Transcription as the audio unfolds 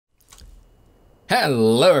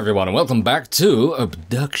Hello everyone and welcome back to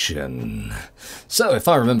Obduction. So if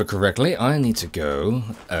I remember correctly, I need to go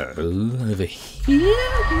over here,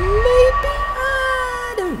 maybe?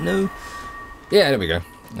 I don't know. Yeah, there we go.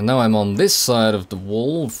 And now I'm on this side of the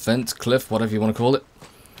wall, fence, cliff, whatever you want to call it.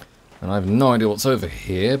 And I have no idea what's over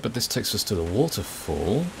here, but this takes us to the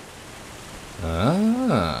waterfall.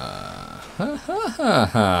 Ah, ha ha ha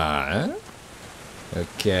ha.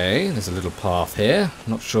 Okay, there's a little path here.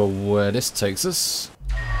 Not sure where this takes us.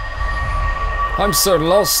 I'm so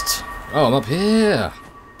lost. Oh, I'm up here.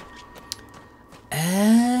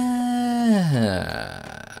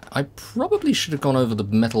 I probably should have gone over the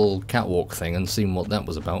metal catwalk thing and seen what that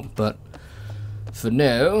was about, but for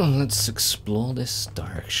now, let's explore this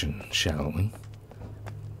direction, shall we?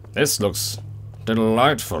 This looks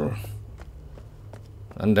delightful.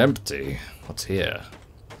 And empty. What's here?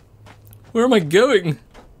 Where am I going?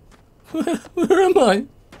 Where am I?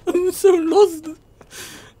 I'm so lost.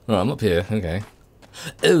 Oh, I'm up here. Okay.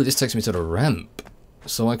 Oh, this takes me to the ramp.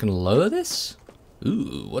 So I can lower this?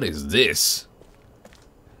 Ooh, what is this?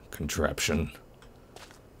 Contraption.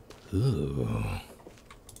 Ooh.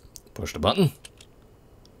 Push the button.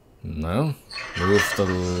 No. Move the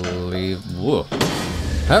lever. Whoa.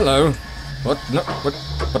 Hello. What? No. What?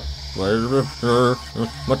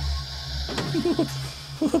 What?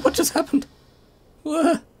 What just happened?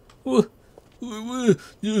 I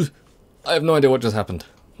have no idea what just happened.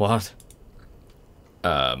 What?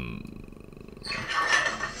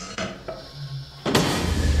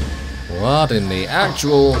 What in the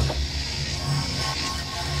actual...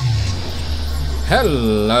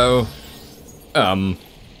 Hello.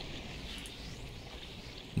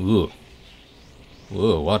 Ooh.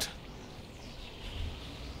 Whoa, what?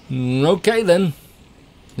 Okay then.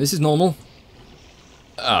 This is normal.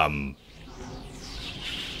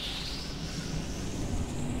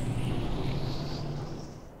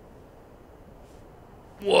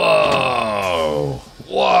 Whoa!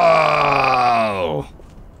 Whoa!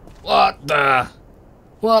 What the?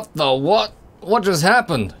 What the what? What just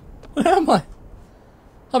happened? Where am I?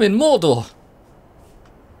 I'm in Mordor.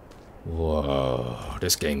 Whoa!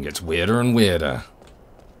 This game gets weirder and weirder.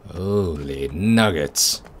 Holy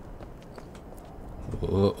nuggets!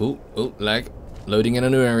 Oh, lag. Loading in a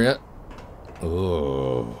new area.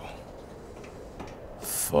 Oh.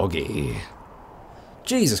 Foggy.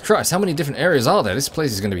 Jesus Christ, how many different areas are there? This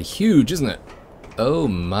place is going to be huge, isn't it? Oh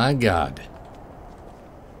my god.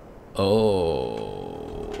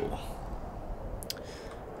 Oh.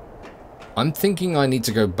 I'm thinking I need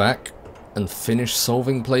to go back and finish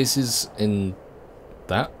solving places in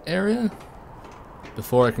that area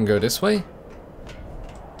before I can go this way.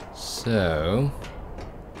 So...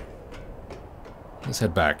 let's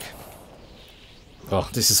head back. Oh,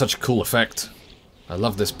 this is such a cool effect. I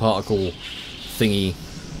love this particle thingy.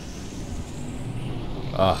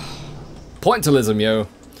 Pointillism, yo.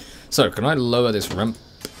 So, can I lower this ramp?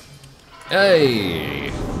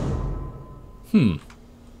 Hey!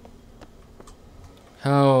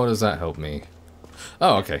 How does that help me?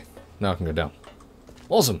 Oh, okay. Now I can go down.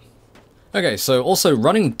 Awesome. Okay, so also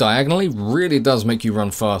running diagonally really does make you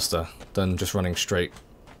run faster than just running straight.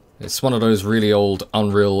 It's one of those really old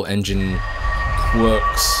Unreal Engine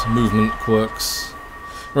quirks, movement quirks.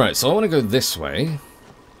 Right, so I want to go this way.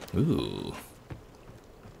 Ooh.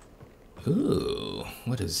 Ooh,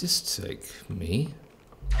 where does this take me?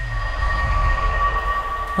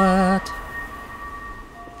 What?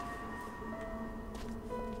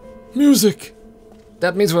 Music!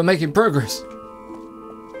 That means we're making progress.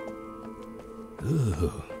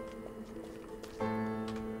 Ooh.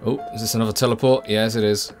 Oh, is this another teleport? Yes, it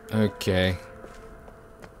is. Okay.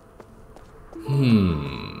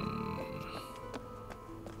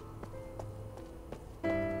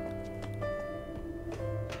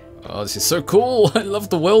 Oh, this is so cool! I love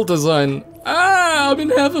the world design. Ah, I'm in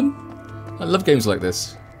heaven! I love games like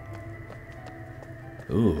this.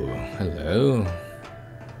 Ooh, hello.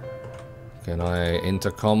 Can I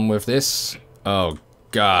intercom with this? Oh,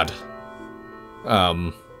 God.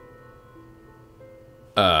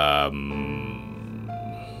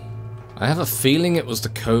 I have a feeling it was the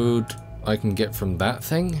code I can get from that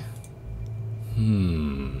thing.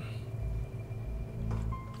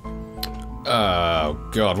 Oh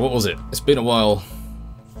god, what was it? It's been a while.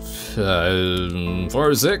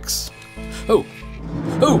 406? Oh!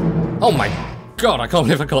 Oh! Oh my god, I can't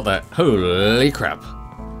believe I got that. Holy crap.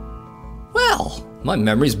 Well, my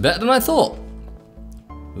memory's better than I thought.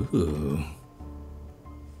 Ooh.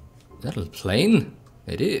 Is that a plane?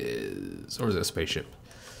 It is. Or is it a spaceship?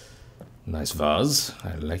 Nice vase.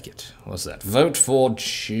 I like it. What's that? Vote for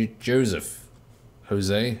Joseph.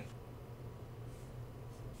 Jose.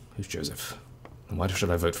 Who's Joseph? And why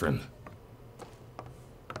should I vote for him?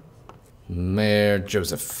 Mayor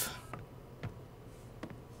Joseph.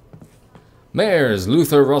 Mayors: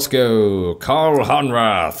 Luther Roscoe, Carl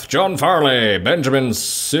Honrath, John Farley, Benjamin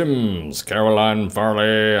Sims, Caroline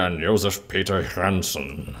Farley, and Joseph Peter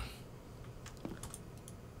Hansen.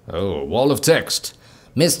 Oh, wall of text.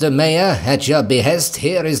 Mr. Mayor, at your behest,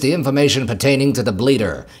 here is the information pertaining to the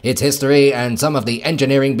bleeder, its history, and some of the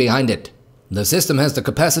engineering behind it. The system has the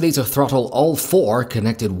capacity to throttle all 4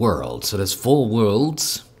 connected worlds, so there's 4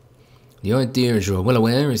 worlds. The idea, as you are well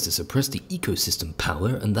aware, is to suppress the ecosystem power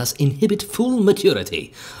and thus inhibit full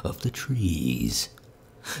maturity of the trees.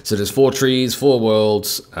 So there's 4 trees, 4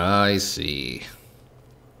 worlds. I see.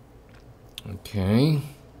 Okay.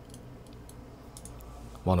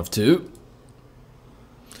 1 of 2.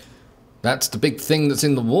 That's the big thing that's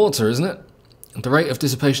in the water, isn't it? The rate of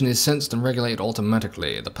dissipation is sensed and regulated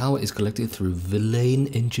automatically. The power is collected through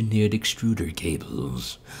Villain-engineered extruder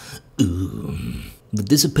cables. Ooh. The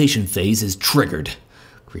dissipation phase is triggered,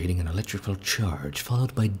 creating an electrical charge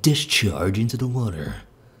followed by discharge into the water.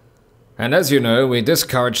 And as you know, we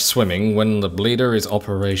discourage swimming when the bleeder is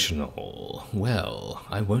operational. Well,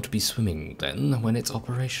 I won't be swimming then when it's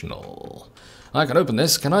operational. I can open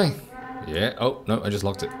this, can I? Yeah. Oh, no, I just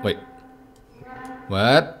locked it. Wait.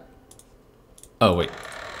 What? Oh, wait.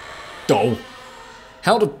 Oh.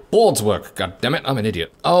 How do boards work? God damn it, I'm an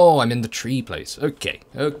idiot. Oh, I'm in the tree place. Okay.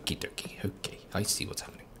 Okie dokie. Okay. I see what's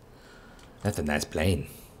happening. That's a nice plane.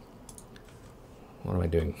 What am I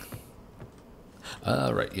doing?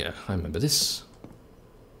 Right, yeah, I remember this.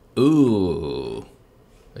 Ooh.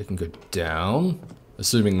 I can go down,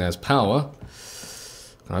 assuming there's power.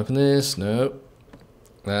 Can I open this? No.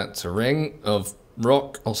 That's a ring of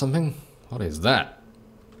rock or something. What is that?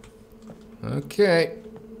 Okay.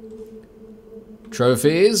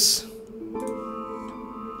 Trophies.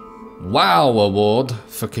 Wow award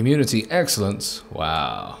for community excellence.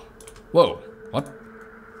 Wow. Whoa. What?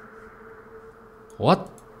 What?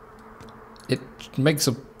 It makes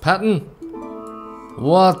a pattern?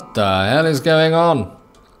 What the hell is going on?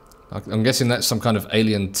 I'm guessing that's some kind of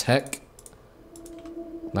alien tech.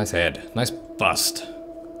 Nice head. Nice bust.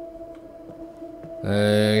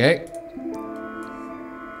 Okay.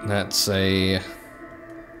 That's a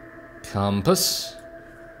compass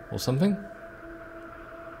or something.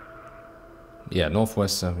 Yeah,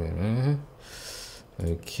 northwest. Okay.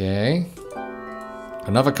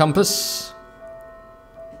 Another compass.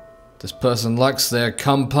 This person likes their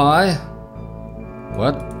compi.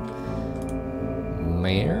 What?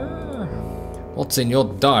 Mayor? What's in your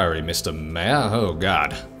diary, Mr. Mayor? Oh,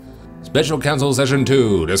 God. Special Council Session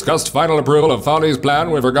 2 discussed final approval of Farley's plan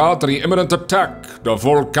with regard to the imminent attack. The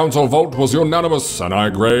full council vote was unanimous, and I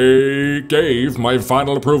gave my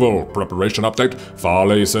final approval. Preparation update.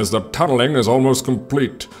 Farley says the tunneling is almost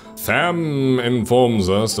complete. FAM informs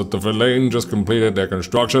us that the Villain just completed their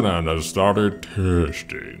construction and has started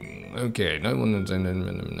testing. Okay, no one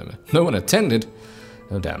attended?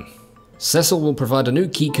 Oh, damn. Cecil will provide a new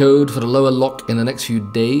key code for the lower lock in the next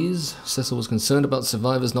few days. Cecil was concerned about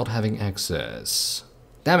survivors not having access.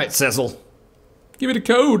 Damn it, Cecil. Give me the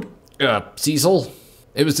code. Cecil.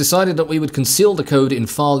 It was decided that we would conceal the code in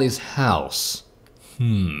Farley's house.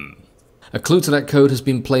 A clue to that code has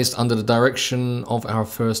been placed under the direction of our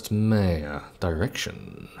first mayor.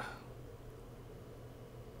 Direction.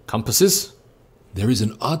 Compasses? There is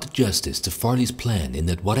an odd justice to Farley's plan in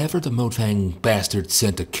that whatever the Mofang bastards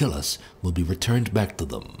sent to kill us will be returned back to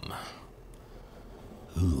them.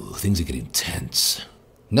 Ooh, things are getting tense.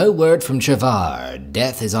 No word from Chavar.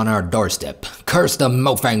 Death is on our doorstep. Curse the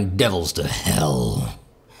Mofang devils to hell.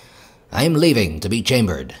 I am leaving to be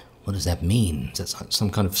chambered. What does that mean? Is that some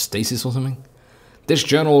kind of stasis or something? This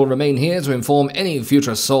journal will remain here to inform any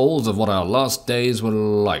future souls of what our last days were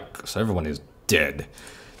like. So everyone is dead.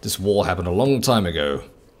 This war happened a long time ago.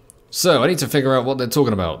 So, I need to figure out what they're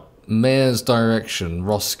talking about. Mayor's direction.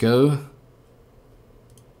 Roscoe.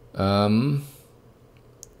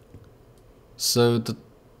 So the...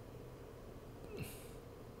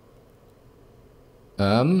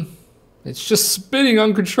 It's just spinning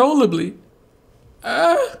uncontrollably.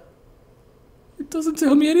 It doesn't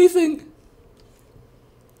tell me anything.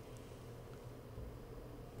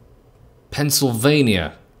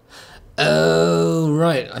 Pennsylvania. Oh,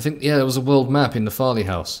 right. I think, yeah, there was a world map in the Farley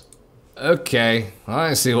house. Okay,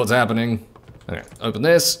 I see what's happening. Okay, open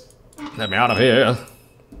this. Let me out of here.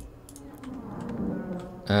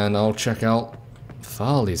 And I'll check out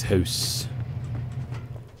Farley's house.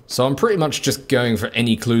 So I'm pretty much just going for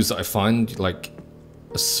any clues that I find, like,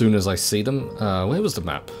 as soon as I see them. Where was the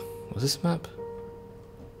map? Was this a map?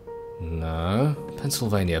 No.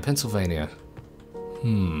 Pennsylvania, Pennsylvania.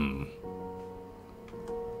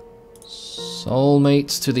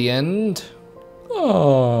 Soulmates to the end.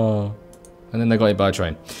 Oh. And then they got hit by a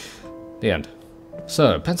train. The end.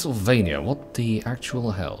 So, Pennsylvania. What the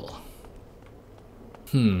actual hell?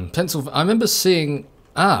 Pennsylvania. I remember seeing...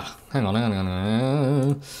 Ah, hang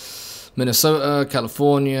on. Minnesota,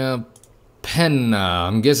 California, Penn.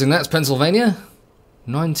 I'm guessing that's Pennsylvania?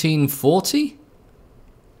 1940?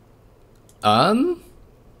 I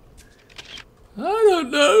don't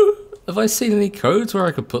know. Have I seen any codes where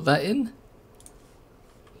I could put that in?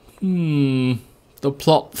 The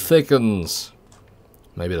plot thickens.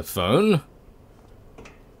 Maybe the phone?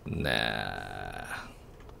 Nah.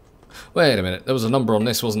 Wait a minute, there was a number on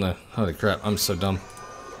this, wasn't there? Holy crap, I'm so dumb.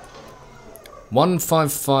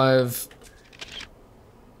 155...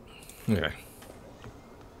 Okay.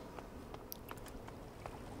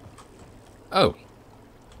 Oh.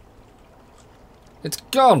 It's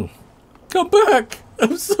gone! Come back!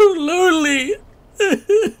 I'm so lonely!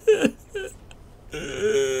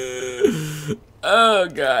 Oh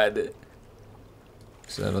god.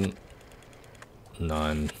 7,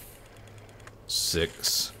 9,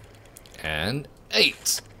 6, and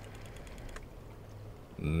 8.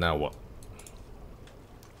 Now what?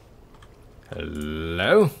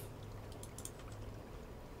 Hello?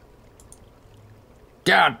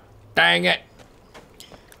 God dang it!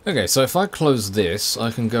 Okay, so if I close this, I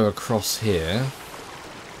can go across here.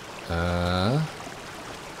 Oh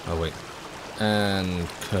wait. And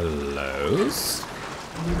close.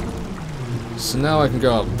 So now I can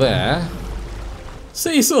go up there.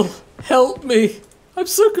 Cecil, help me! I'm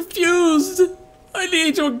so confused! I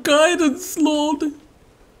need your guidance, Lord!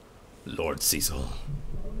 Lord Cecil.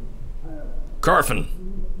 Carfin!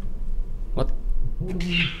 What?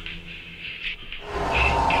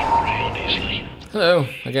 Hello,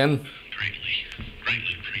 again.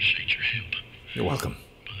 Greatly appreciate your help. You're welcome.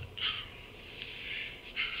 But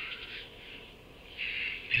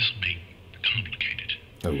this'll be complicated.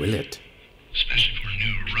 Oh, will it? Especially for a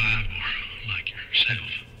new arrival like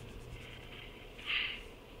yourself.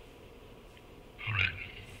 Alright.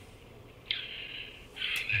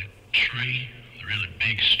 That tree, the really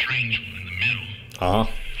big, strange one in the middle.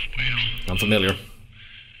 Uh-huh. Well, I'm familiar.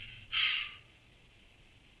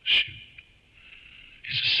 shoot.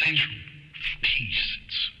 It's a central piece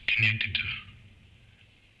that's connected to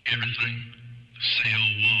everything. The cell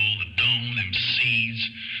wall, the dome, them seeds,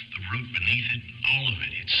 the root beneath it, all of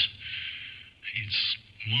it. It's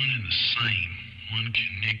one and the same, one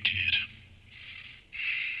connected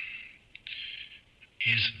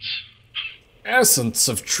essence. Essence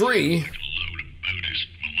of tree? Like a load of Buddhist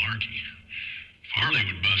malarkey. Farley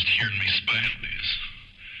would bust hearing me spout this.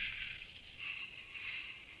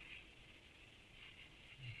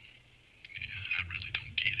 Yeah, I really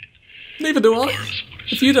don't get it. Neither do I. Regardless of what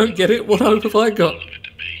it If you don't get it, what hope have I got? all of it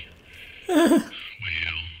to be. Well,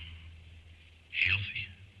 healthy.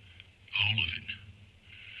 All of it.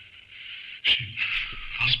 Shoot,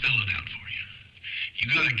 I'll spell it out for you. You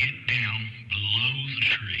gotta get down below the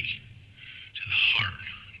tree to the heart,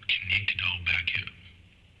 connect it all back up.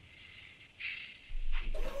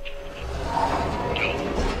 Oh,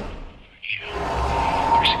 yeah.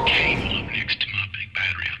 There's a cable up next to my big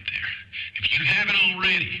battery out there. If you haven't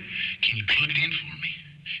already, can you plug it in for me?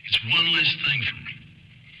 It's one less thing for me.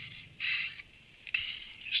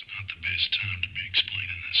 It's not the best time to be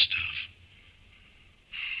explaining this stuff.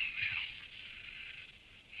 Now,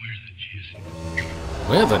 where's the Jesse?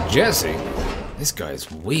 Where the Jesse? This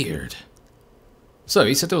guy's weird. So,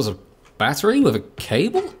 he said there was a battery with a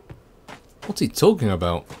cable? What's he talking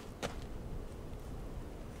about?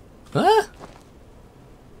 Huh?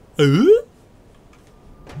 Is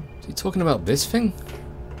he talking about this thing?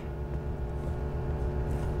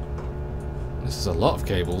 This is a lot of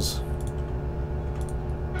cables.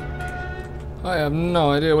 I have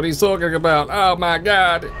no idea what he's talking about. Oh my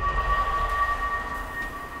god.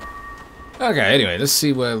 Okay, anyway, let's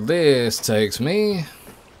see where this takes me.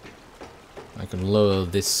 I can lower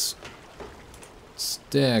this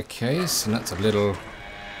staircase, and that's a little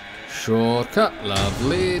shortcut.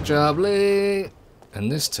 Lovely, jubbly. And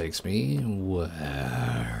this takes me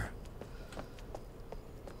where?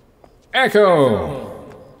 Echo!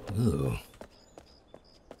 Ooh.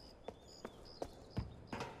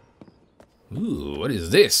 Ooh, what is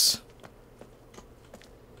this?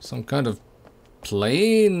 Some kind of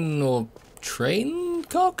plane or train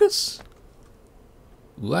carcass?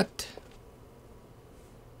 What?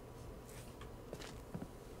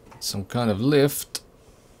 Some kind of lift.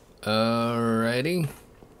 Alrighty.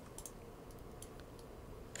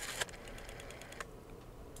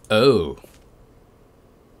 Oh.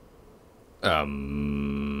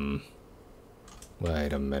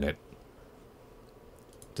 Wait a minute.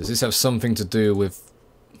 Does this have something to do with...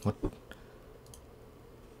 What?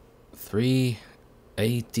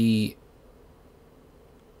 380X?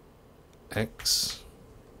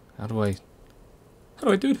 How do I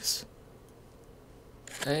do this?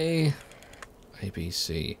 A, B,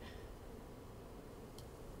 C,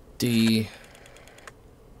 D,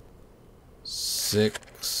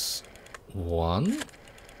 6, 1?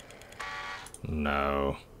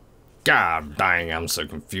 No. God dang, I'm so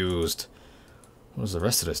confused. What does the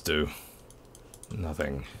rest of this do?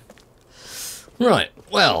 Nothing. Right,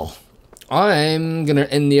 well, I'm gonna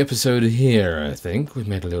end the episode here, I think. We've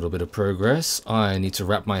made a little bit of progress. I need to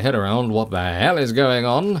wrap my head around what the hell is going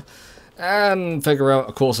on and figure out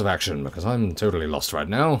a course of action, because I'm totally lost right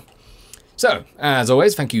now. So, as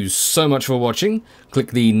always, thank you so much for watching.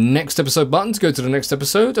 Click the next episode button to go to the next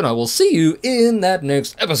episode, and I will see you in that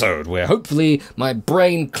next episode, where hopefully my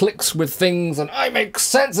brain clicks with things and I make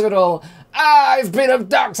sense of it all. I've been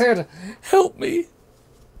abducted! Help me!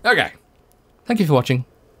 Okay. Thank you for watching.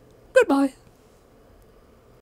 Goodbye.